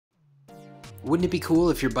Wouldn't it be cool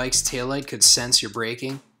if your bike's taillight could sense your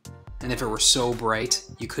braking? And if it were so bright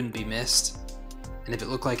you couldn't be missed? And if it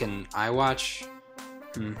looked like an iWatch?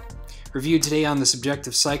 Reviewed today on The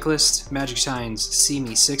Subjective Cyclist, Magicshine's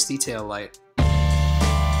SeeMee60 Taillight.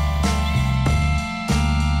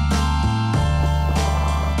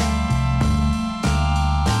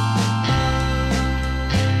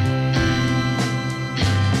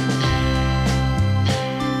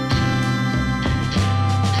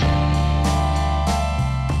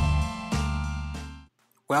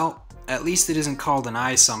 Well, at least it isn't called an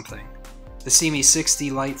i-something. The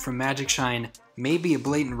SeeMee60 light from Magicshine may be a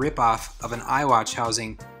blatant ripoff of an iWatch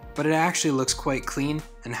housing, but it actually looks quite clean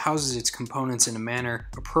and houses its components in a manner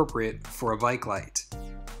appropriate for a bike light.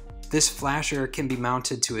 This flasher can be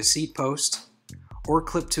mounted to a seat post or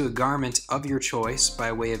clipped to a garment of your choice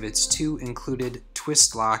by way of its two included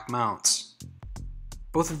twist lock mounts.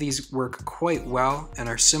 Both of these work quite well and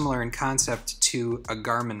are similar in concept to a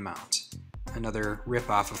Garmin mount. Another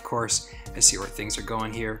ripoff, of course. I see where things are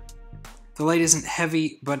going here. The light isn't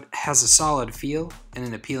heavy, but has a solid feel and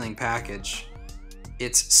an appealing package.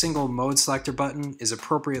 Its single mode selector button is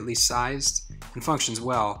appropriately sized and functions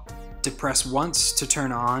well. To press once to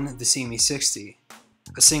turn on the SeeMee60,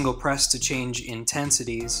 a single press to change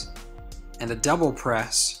intensities, and a double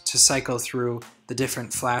press to cycle through the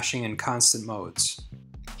different flashing and constant modes.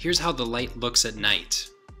 Here's how the light looks at night.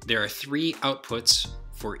 There are 3 outputs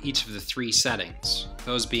for each of the 3 settings,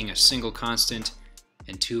 those being a single constant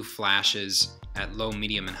and 2 flashes at low,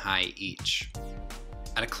 medium, and high each.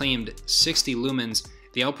 At a claimed 60 lumens,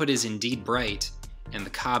 the output is indeed bright, and the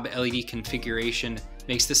Cobb LED configuration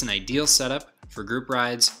makes this an ideal setup for group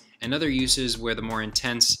rides and other uses where the more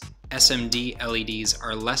intense SMD LEDs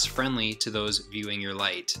are less friendly to those viewing your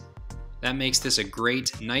light. That makes this a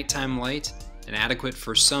great nighttime light and adequate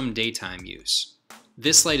for some daytime use.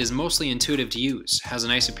 This light is mostly intuitive to use, has a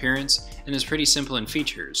nice appearance, and is pretty simple in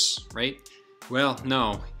features, right? Well,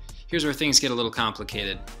 no. Here's where things get a little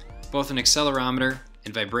complicated. Both an accelerometer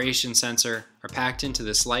and vibration sensor are packed into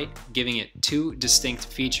this light, giving it 2 distinct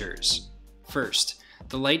features. First,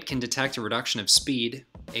 the light can detect a reduction of speed,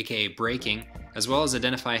 aka braking, as well as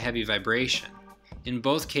identify heavy vibration. In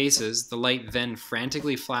both cases, the light then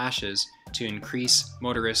frantically flashes to increase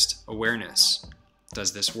motorist awareness.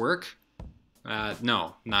 Does this work?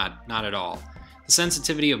 No, not at all. The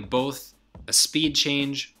sensitivity of both a speed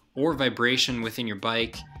change or vibration within your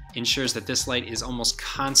bike ensures that this light is almost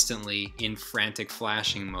constantly in frantic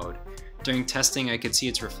flashing mode. During testing, I could see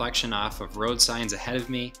its reflection off of road signs ahead of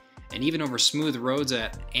me, and even over smooth roads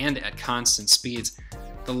at constant speeds,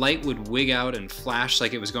 the light would wig out and flash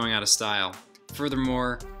like it was going out of style.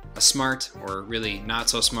 Furthermore, a smart, or really not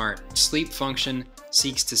so smart, sleep function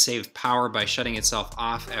seeks to save power by shutting itself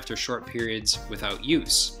off after short periods without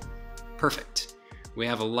use. Perfect. We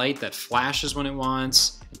have a light that flashes when it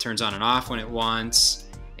wants, it turns on and off when it wants,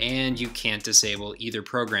 and you can't disable either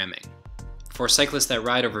programming. For cyclists that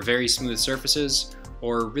ride over very smooth surfaces,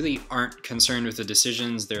 or really aren't concerned with the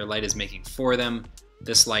decisions their light is making for them,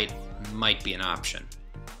 this light might be an option.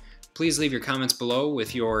 Please leave your comments below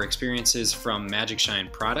with your experiences from Magicshine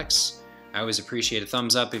products. I always appreciate a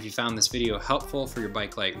thumbs up if you found this video helpful for your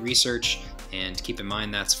bike light research, and keep in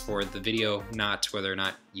mind that's for the video, not whether or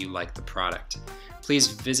not you like the product. Please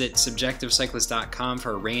visit subjectivecyclist.com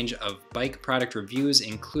for a range of bike product reviews,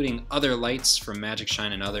 including other lights from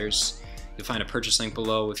Magicshine and others. You'll find a purchase link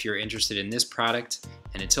below if you're interested in this product.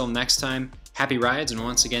 And until next time, happy rides, and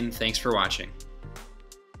once again, thanks for watching.